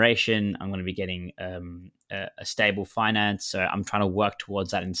remuneration, I'm going to be getting a stable finance. So I'm trying to work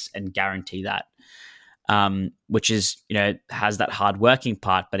towards that and guarantee that, which is has that hard working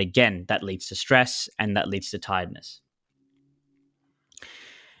part, but again, that leads to stress and that leads to tiredness.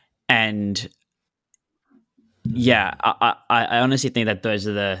 And yeah, I honestly think that those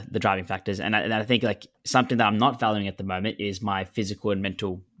are the driving factors, and I think like something that I'm not valuing at the moment is my physical and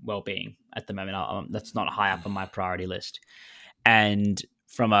mental well-being at the moment. That's not high up on my priority list. And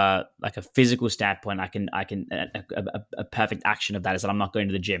from a physical standpoint, I can a perfect action of that is that I'm not going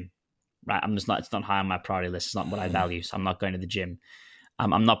to the gym, right? It's not high on my priority list. It's not what I value, so I'm not going to the gym.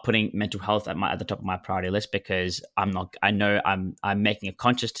 I'm not putting mental health at the top of my priority list, because I know I'm making a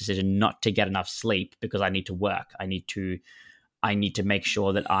conscious decision not to get enough sleep, because I need to work. I need to make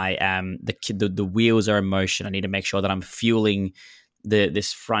sure that I am the wheels are in motion. I need to make sure that I'm fueling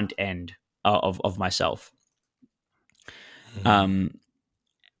this front end of myself.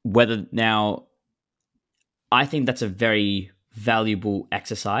 Whether now, I think that's a very valuable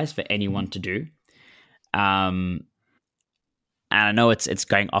exercise for anyone to do. And I know it's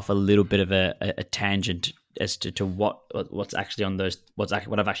going off a little bit of a tangent as to what's actually on those, what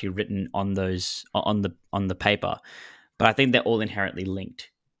I've actually written on those on the paper, but I think they're all inherently linked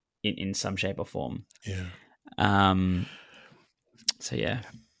in some shape or form. Yeah. So yeah.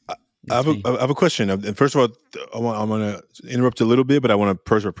 I have a question. First of all, I'm going to interrupt a little bit, but I want to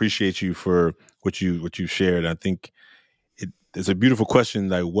first appreciate you for what you shared. I think it's a beautiful question.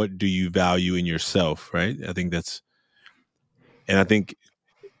 Like, what do you value in yourself, right? I think that's. And I think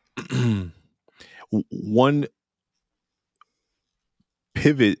one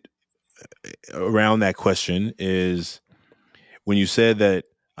pivot around that question is when you said that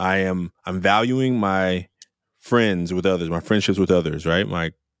I'm valuing my friends with others, my friendships with others, right?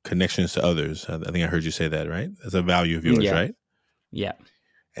 My connections to others. I think I heard you say that, right? That's a value of yours, right? Yeah.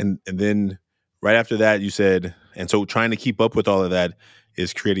 And then right after that, you said, and so trying to keep up with all of that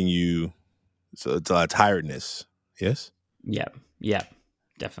is creating you, so it's a tiredness. Yes? Yeah. Yeah.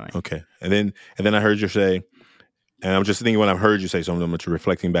 Definitely. Okay. And then I heard you say, and I'm just thinking what I've heard you say, so I'm just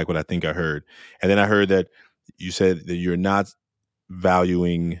reflecting back what I think I heard. And then I heard that you said that you're not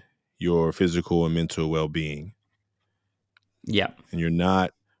valuing your physical and mental well-being. Yeah. And you're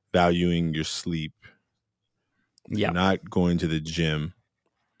not valuing your sleep. Yeah. You're not going to the gym.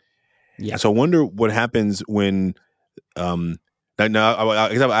 Yeah. And so I wonder what happens when, now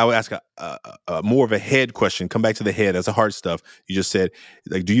I would ask a more of a head question. Come back to the head. That's the hard stuff. You just said,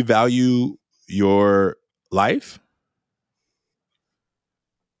 like, do you value your life?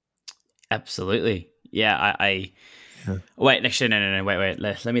 Absolutely. Yeah. Yeah. Wait, actually, no. Wait.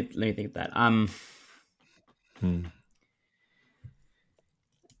 Let me think of that.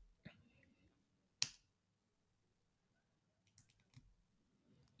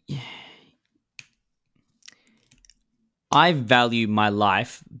 Yeah. I value my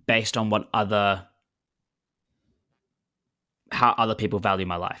life based on how other people value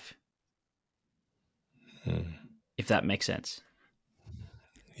my life. if that makes sense.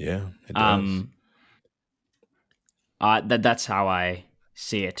 Yeah, it does. That's how I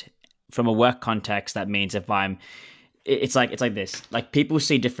see it. From a work context, that means if I'm, it's like this. Like people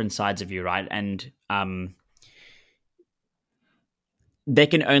see different sides of you, right? And they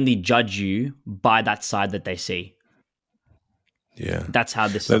can only judge you by that side that they see. Yeah. That's how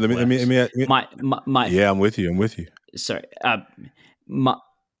this stuff works. My yeah, I'm with you. sorry. My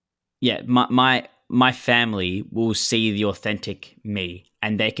my family will see the authentic me,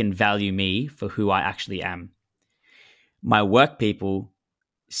 and they can value me for who I actually am. My work people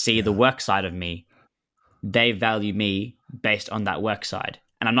see the work side of me. They value me based on that work side.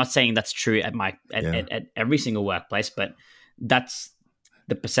 And I'm not saying that's true at every single workplace, but that's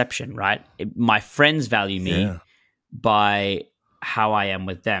the perception, right? My friends value me by how I am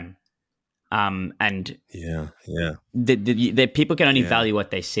with them. And the people can only value what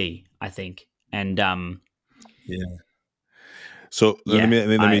they see, I think. And So let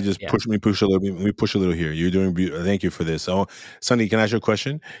me just push a little bit. Let me push a little here. You're doing beautiful. Thank you for this. So, Sunny, can I ask you a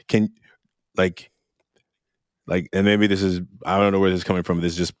question? Can like, and maybe this is, I don't know where this is coming from.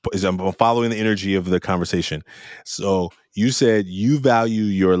 This is I'm following the energy of the conversation. So you said you value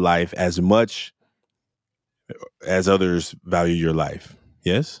your life as much as others value your life.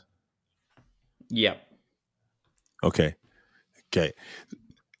 Yes. Yeah. Okay.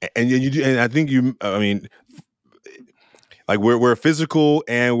 And you do, and I think I mean, like we're physical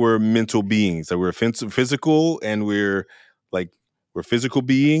and we're mental beings. So we're physical and we're physical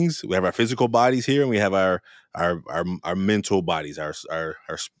beings. We have our physical bodies here, and we have our mental bodies, our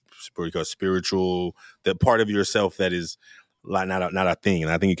what we call spiritual, the part of yourself that is not a thing,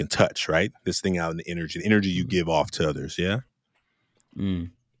 and I think you can touch, right? This thing out in the energy you give off to others. Yeah.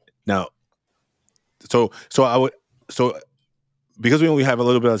 Now, so because we only have a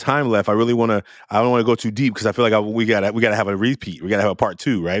little bit of time left, I don't want to go too deep because I feel like we gotta have a repeat. We gotta have a part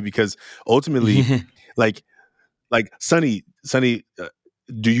 2, right? Because ultimately, like Sunny,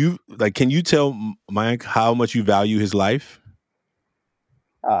 do you can you tell Mike how much you value his life?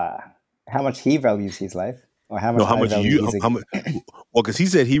 How much he values his life, or how much I value his. Well, because he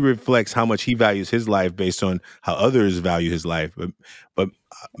said he reflects how much he values his life based on how others value his life, but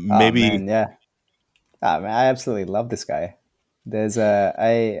maybe. Oh, man, yeah. Man, I absolutely love this guy.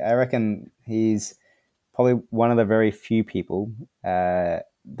 I reckon he's probably one of the very few people that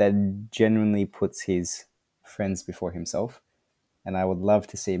genuinely puts his friends before himself, and I would love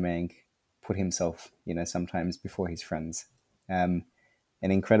to see Mank put himself, sometimes before his friends. An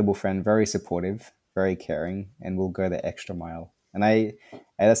incredible friend, very supportive, very caring, and will go the extra mile. And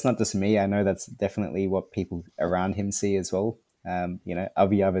that's not just me. I know that's definitely what people around him see as well.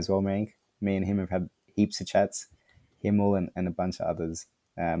 Aviyav as well, Mank. Me and him have had heaps of chats. Himmel and a bunch of others.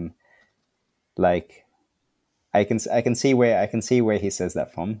 Like I can see where he says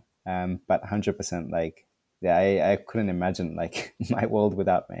that from. But 100%, I couldn't imagine my world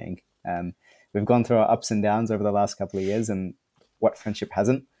without Mang. We've gone through our ups and downs over the last couple of years, and what friendship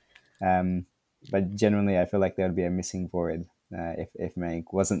hasn't. But generally, I feel like there would be a missing void if Mang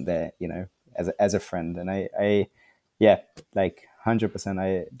wasn't there, as a friend. And I 100%.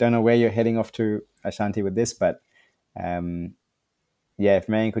 I don't know where you're heading off to, Ashanti, with this, but if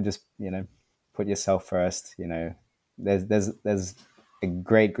Mang could just put yourself first, there's a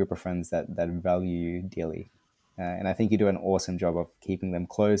great group of friends that value you dearly, and I think you do an awesome job of keeping them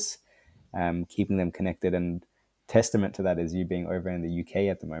close, keeping them connected. And testament to that is you being over in the UK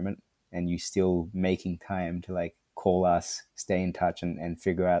at the moment, and you still making time to call us, stay in touch, and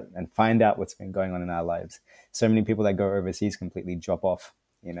figure out and find out what's been going on in our lives. So many people that go overseas completely drop off,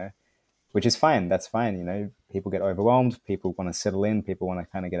 which is fine. That's fine. People get overwhelmed. People want to settle in. People want to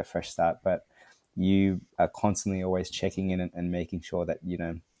kind of get a fresh start. But you are constantly always checking in and making sure that,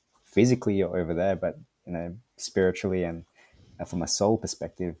 physically you're over there, but, spiritually and from a soul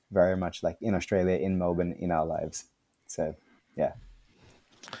perspective, very much like in Australia, in Melbourne, in our lives. So, yeah.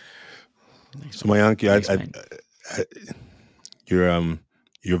 So Mayank,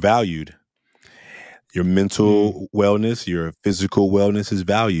 you're valued. Your mental wellness, your physical wellness is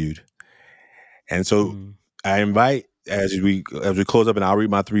valued. And so I invite, as we close up, and I'll read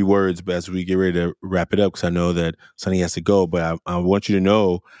my 3 words, but as we get ready to wrap it up, because I know that Sunny has to go, but I want you to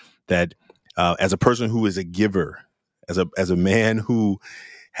know that as a person who is a giver, as a man who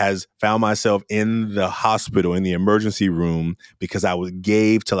has found myself in the hospital, in the emergency room, because I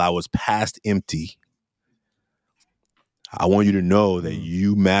gave till I was past empty, I want you to know that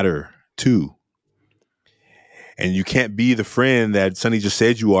you matter too. And you can't be the friend that Sunny just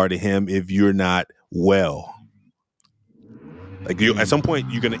said you are to him if you're not well. Like at some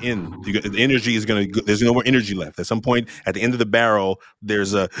point, you're going to end. The energy is going to. There's no more energy left. At some point, at the end of the barrel,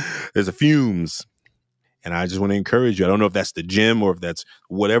 there's a fumes. And I just want to encourage you. I don't know if that's the gym or if that's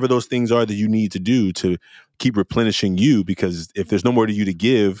whatever those things are that you need to do to keep replenishing you. Because if there's no more to you to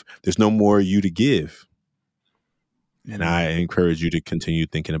give, there's no more you to give. And I encourage you to continue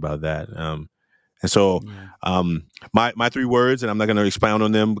thinking about that. And so, my 3 words, and I'm not going to expound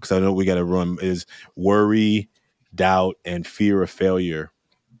on them because I know we got to run, is worry, doubt, and fear of failure.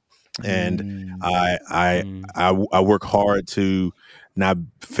 And I work hard to not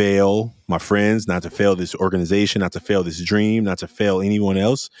fail my friends, not to fail this organization, not to fail this dream, not to fail anyone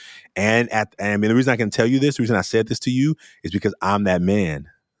else. And the reason I can tell you this, the reason I said this to you, is because I'm that man.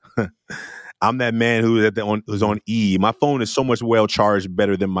 I'm that man who's on E. My phone is so much well charged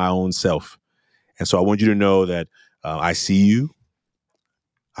better than my own self. And so I want you to know that I see you,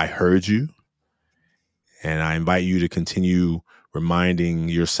 I heard you, and I invite you to continue reminding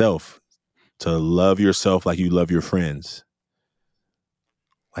yourself to love yourself like you love your friends.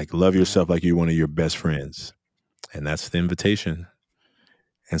 Like love yourself like you're one of your best friends. And that's the invitation.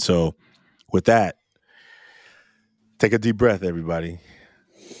 And so with that, take a deep breath, everybody.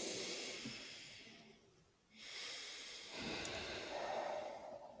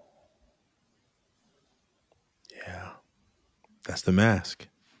 Yeah. That's the mask.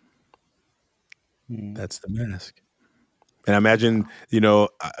 That's the mask. And I imagine,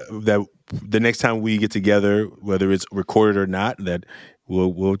 that the next time we get together, whether it's recorded or not, that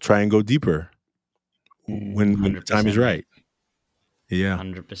we'll try and go deeper when the time is right. Yeah.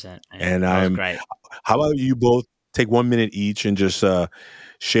 100%. And I'm great. How about you both take 1 minute each and just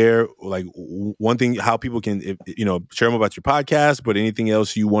share like one thing, how people can, share them about your podcast, but anything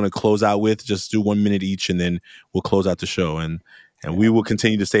else you want to close out with, just do 1 minute each and then we'll close out the show. And we will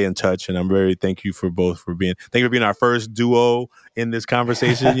continue to stay in touch. And I'm thank you for being our first duo in this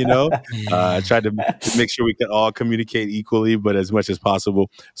conversation. I tried to make sure we can all communicate equally, but as much as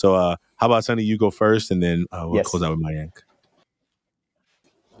possible. So how about Sonny, you go first and then we'll close out with Mayank.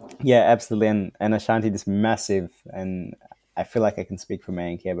 Yeah, absolutely. And Ashanti, this massive, and I feel like I can speak for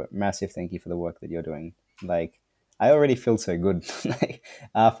Mayank here, but massive thank you for the work that you're doing. Like, I already feel so good like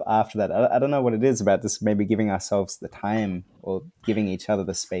after that. I don't know what it is about this, maybe giving ourselves the time or giving each other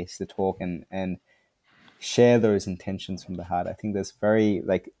the space to talk and share those intentions from the heart. I think there's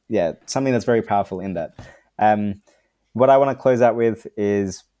something that's very powerful in that. What I want to close out with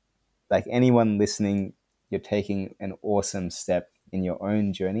is, like, anyone listening, you're taking an awesome step in your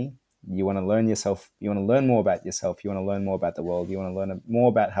own journey. You want to learn yourself. You want to learn more about yourself. You want to learn more about the world. You want to learn more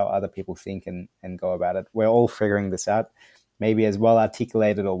about how other people think and go about it. We're all figuring this out, maybe as well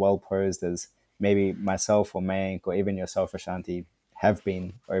articulated or well posed as maybe myself or Mayank or even yourself, Ashanti, have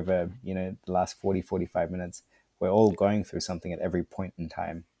been over, the last 40, 45 minutes. We're all going through something at every point in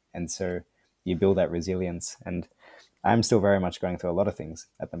time. And so you build that resilience. And I'm still very much going through a lot of things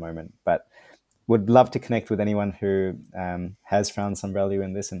at the moment, but would love to connect with anyone who has found some value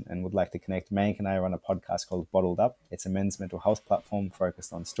in this and would like to connect. Mayank and I run a podcast called Bottled Up. It's a men's mental health platform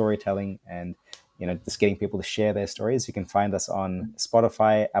focused on storytelling and, just getting people to share their stories. You can find us on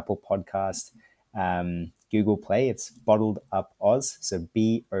Spotify, Apple Podcast, Google Play. It's Bottled Up Oz. So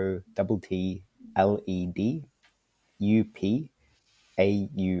BOTTLEDUPAUS.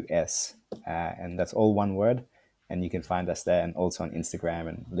 And that's all one word. And you can find us there, and also on Instagram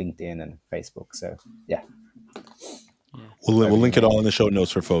and LinkedIn and Facebook. So, yeah. We'll link it all in the show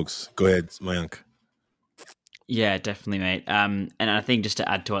notes for folks. Go ahead, Mayank. Yeah, definitely, mate. And I think just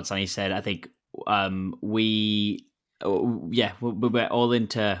to add to what Sonny said, I think we're all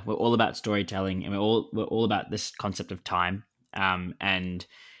about storytelling, and we're all about this concept of time. And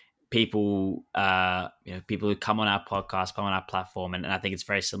people, people who come on our podcast, come on our platform, and I think it's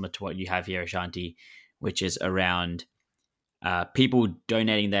very similar to what you have here, Ashanti, which is around people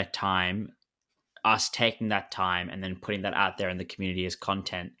donating their time, us taking that time and then putting that out there in the community as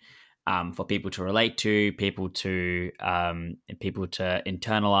content for people to relate to, people to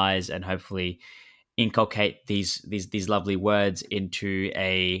internalize, and hopefully inculcate these lovely words into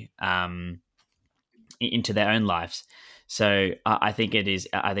their own lives. So I think it is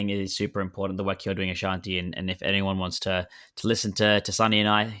super important, the work you're doing, Ashanti, and if anyone wants to listen to Sonny and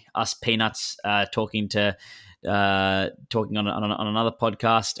I, us peanuts, talking on another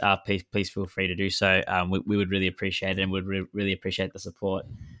podcast, please feel free to do so. We would really appreciate it, and would really appreciate the support.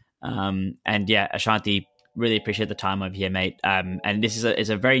 And yeah, Ashanti, really appreciate the time over here, mate. And this is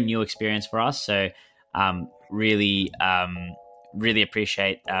a very new experience for us, so really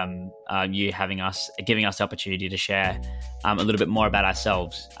appreciate you giving us the opportunity to share a little bit more about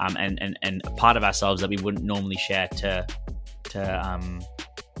ourselves, and a part of ourselves that we wouldn't normally share to to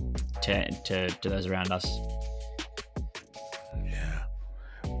those around us. Yeah.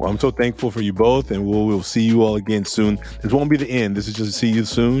 Well, I'm so thankful for you both, and we'll see you all again soon. This won't be the end. This is just to see you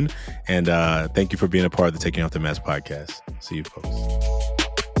soon. And thank you for being a part of the Taking Off the Mask podcast. See you, folks.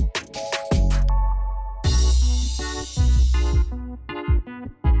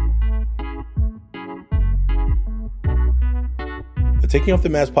 The Taking Off the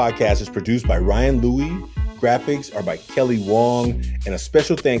Mask podcast is produced by Ryan Louie. Graphics are by Kelly Wong. And a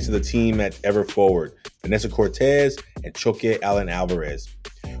special thanks to the team at Ever Forward, Vanessa Cortez and Choque Allen Alvarez.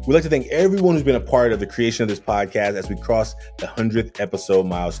 We'd like to thank everyone who's been a part of the creation of this podcast as we cross the 100th episode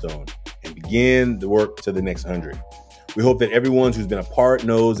milestone and begin the work to the next 100. We hope that everyone who's been a part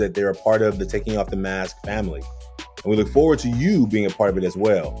knows that they're a part of the Taking Off the Mask family. And we look forward to you being a part of it as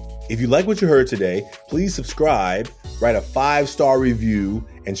well. If you like what you heard today, please subscribe, write a 5-star review,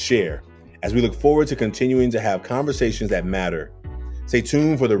 and share, as we look forward to continuing to have conversations that matter. Stay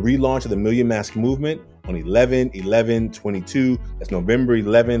tuned for the relaunch of the Million Mask Movement on 11/11/22. That's November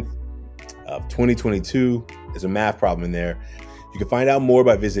 11th of 2022. There's a math problem in there. You can find out more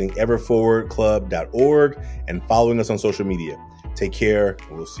by visiting everforwardclub.org and following us on social media. Take care,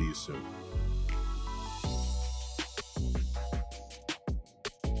 and we'll see you soon.